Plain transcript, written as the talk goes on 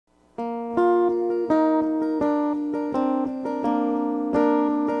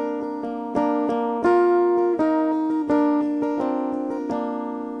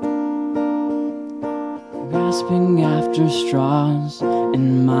grasping after straws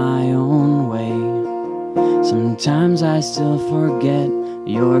in my own way. Sometimes I still forget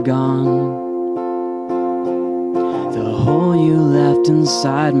you're gone. The hole you left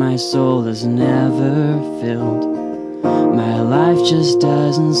inside my soul is never filled. My life just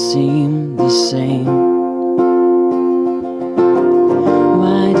doesn't seem the same.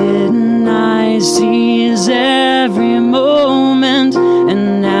 Why didn't I seize every moment,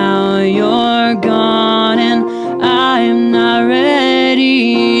 and now you're gone and I'm not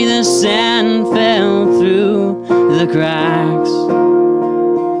ready? The sand fell through the cracks,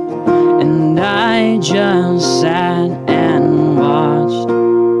 and I just sat and watched.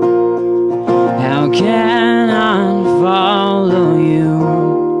 How can I follow you?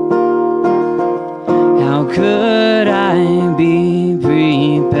 How could I be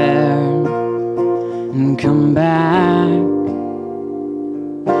prepared and come back?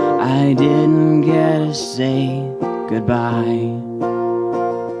 I didn't get to say goodbye.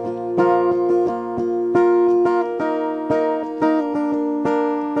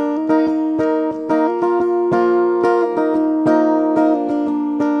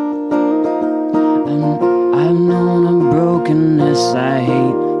 I've known a brokenness I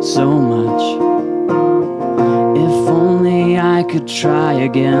hate so much. If only I could try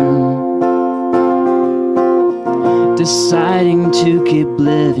again. Deciding to keep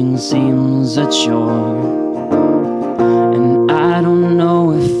living seems a chore, and I don't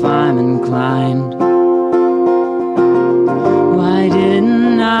know if I'm inclined. Why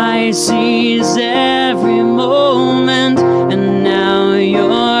didn't I seize every moment, and now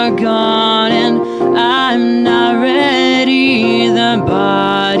you're gone and I'm not ready? The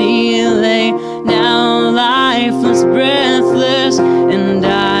body lay now lifeless, breathless, and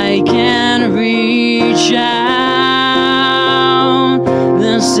I can't reach out.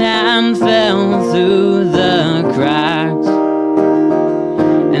 The sand fell through the cracks,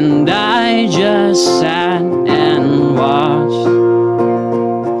 and I just sat and watched.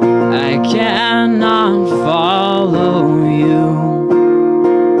 I cannot follow you.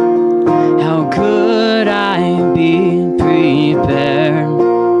 How could I be prepared?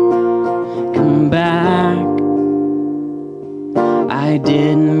 Come back. I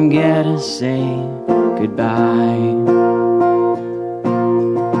didn't get to say goodbye.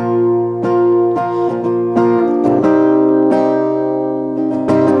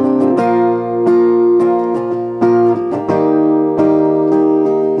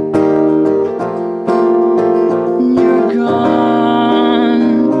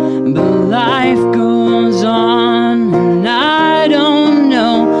 Life goes on, and I don't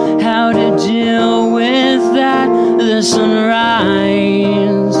know how to deal with that. The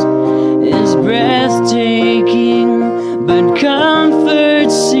sunrise is breathtaking, but comfort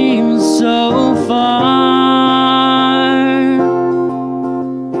seems so far.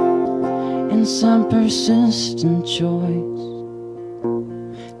 In some persistent choice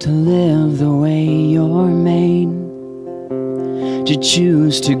to live the way you're made, to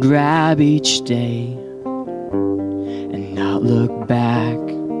choose to grab each day and not look back.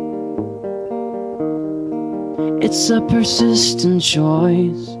 It's a persistent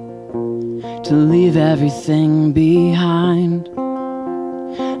choice to leave everything behind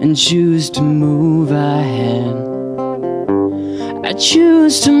and choose to move ahead. I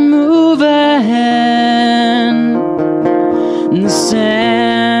choose to move ahead. And the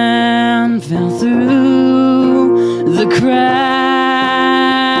sand fell through the cracks,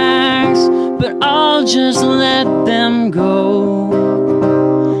 but I'll just let them go.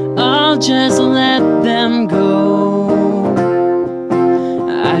 I'll just let them go.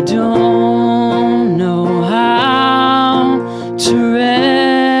 I don't know how to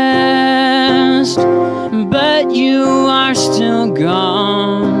rest, but you are still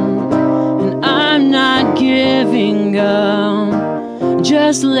gone, and I'm not giving up,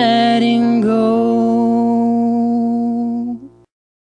 just letting go.